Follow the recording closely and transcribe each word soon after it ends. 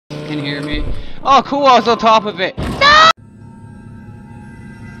can hear me. Oh, cool, I was on top of it. No!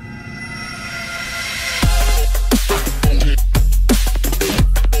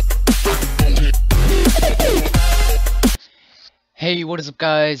 Hey, what is up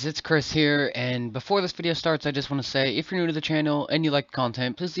guys, it's Chris here, and before this video starts I just want to say, if you're new to the channel and you like the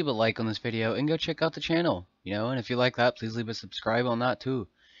content, please leave a like on this video and go check out the channel, and if you like that, please leave a subscribe on that too.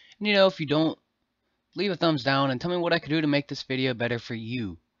 And if you don't, leave a thumbs down and tell me what I could do to make this video better for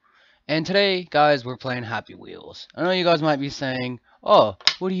you. And today, guys, we're playing Happy Wheels. I know you guys might be saying, oh,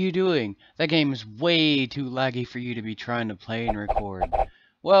 what are you doing? That game is way too laggy for you to be trying to play and record.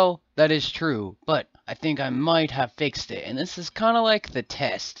 Well, that is true, but I think I might have fixed it, and this is kind of like the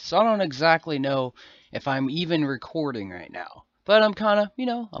test, so I don't exactly know if I'm even recording right now. But I'm kind of,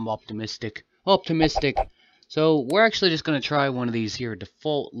 I'm optimistic. So we're actually just going to try one of these here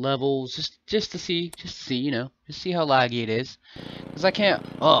default levels, just to see, just see how laggy it is. Because I can't,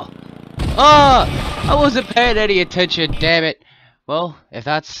 I wasn't paying any attention, damn it. Well, if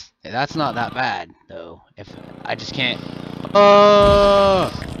that's not that bad, though, if I just can't.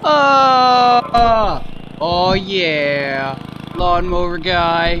 Oh yeah, lawnmower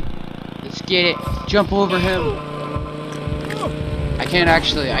guy. Let's get it. Jump over him. I can't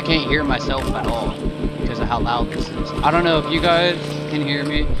hear myself at all because of how loud this is. I don't know if you guys can hear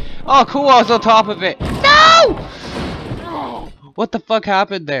me. Oh, cool, I was on top of it. No! What the fuck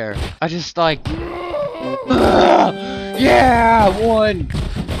happened there? I just like, yeah, I won.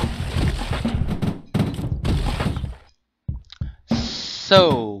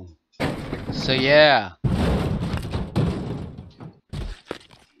 So yeah.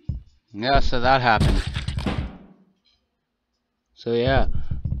 Yeah, so that happened. So yeah.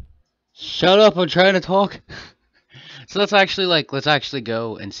 Shut up, I'm trying to talk. So let's actually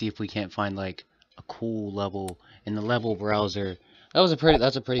go and see if we can't find like a cool level in the level browser. That's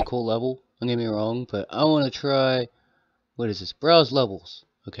a pretty cool level, don't get me wrong, but I want to try, what is this? Browse levels.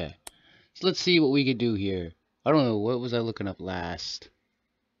 Okay. So let's see what we could do here. I don't know, what was I looking up last?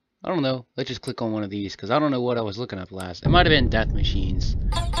 I don't know. Let's just click on one of these because I don't know what I was looking up last. It might have been death machines.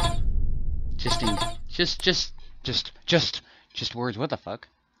 Just words. What the fuck?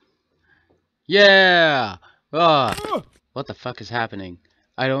 Yeah. What the fuck is happening?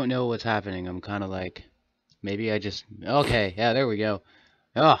 I don't know what's happening. I'm kind of like, maybe I just. Okay. Yeah. There we go.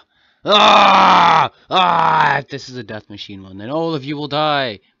 If this is a death machine one, then all of you will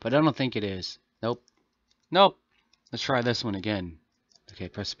die. But I don't think it is. Nope. Let's try this one again. Okay,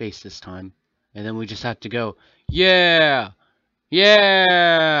 press space this time. And then we just have to go, yeah!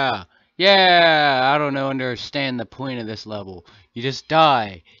 I don't understand the point of this level. You just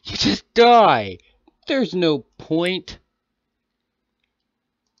die. There's no point.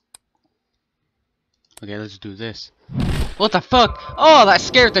 Okay, let's do this. What the fuck? Oh, that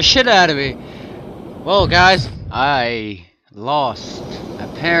scared the shit out of me. Well, guys, I lost,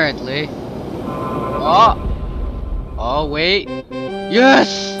 apparently. Oh, wait.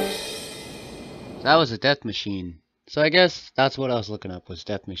 Yes! That was a death machine. So I guess that's what I was looking up, was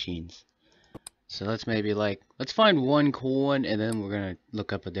death machines. So let's let's find one cool one, and then we're gonna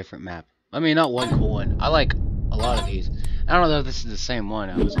look up a different map. I mean, not one cool one. I like a lot of these. I don't know if this is the same one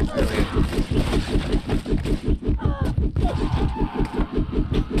I was in earlier.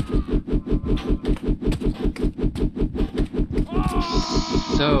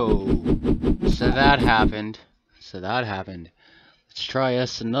 So that happened. Let's try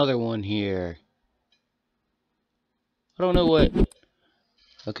us another one here. I don't know what.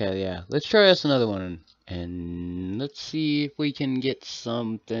 Okay, yeah. Let's try us another one. And let's see if we can get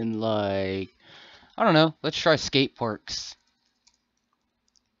something like, I don't know. Let's try skate parks.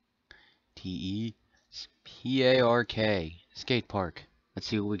 T-E-P-A-R-K. Skate park. Let's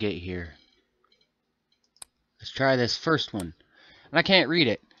see what we get here. Let's try this first one. And I can't read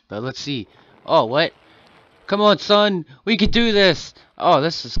it, but let's see. Oh, what? Come on, son. We can do this. Oh,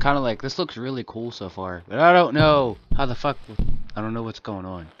 this is kind of like, this looks really cool so far. But I don't know how the fuck, I don't know what's going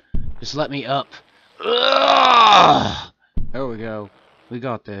on. Just let me up. Ugh! There we go. We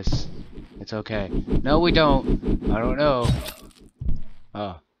got this. It's okay. No, we don't. I don't know.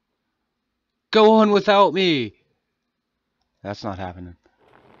 Oh. Go on without me. That's not happening.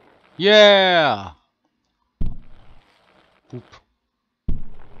 Yeah! Oop.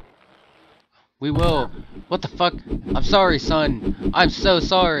 We will. What the fuck? I'm sorry, son. I'm so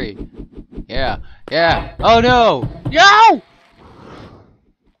sorry. Yeah. Oh no! No!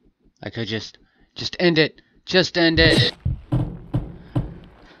 I could just end it. Just end it.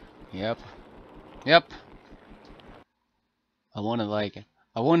 Yep. I want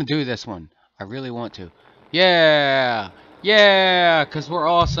to do this one. I really want to. Yeah! Yeah, cause we're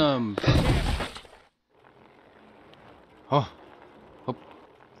awesome. Oh, oh,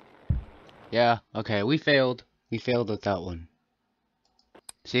 yeah. Okay, we failed. We failed with that one.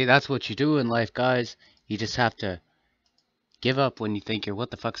 See, that's what you do in life, guys. You just have to give up when you think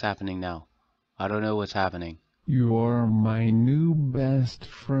what the fuck's happening now? I don't know what's happening. You're my new best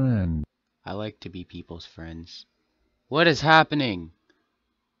friend. I like to be people's friends. What is happening?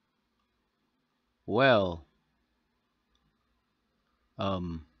 Well,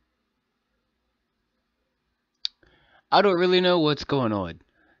 um, I don't really know what's going on.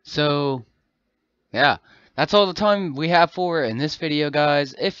 So, yeah, that's all the time we have for in this video,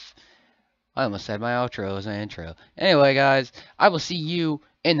 guys. If I almost said my outro as an intro. Anyway, guys, I will see you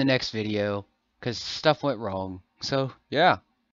in the next video because stuff went wrong. So, yeah.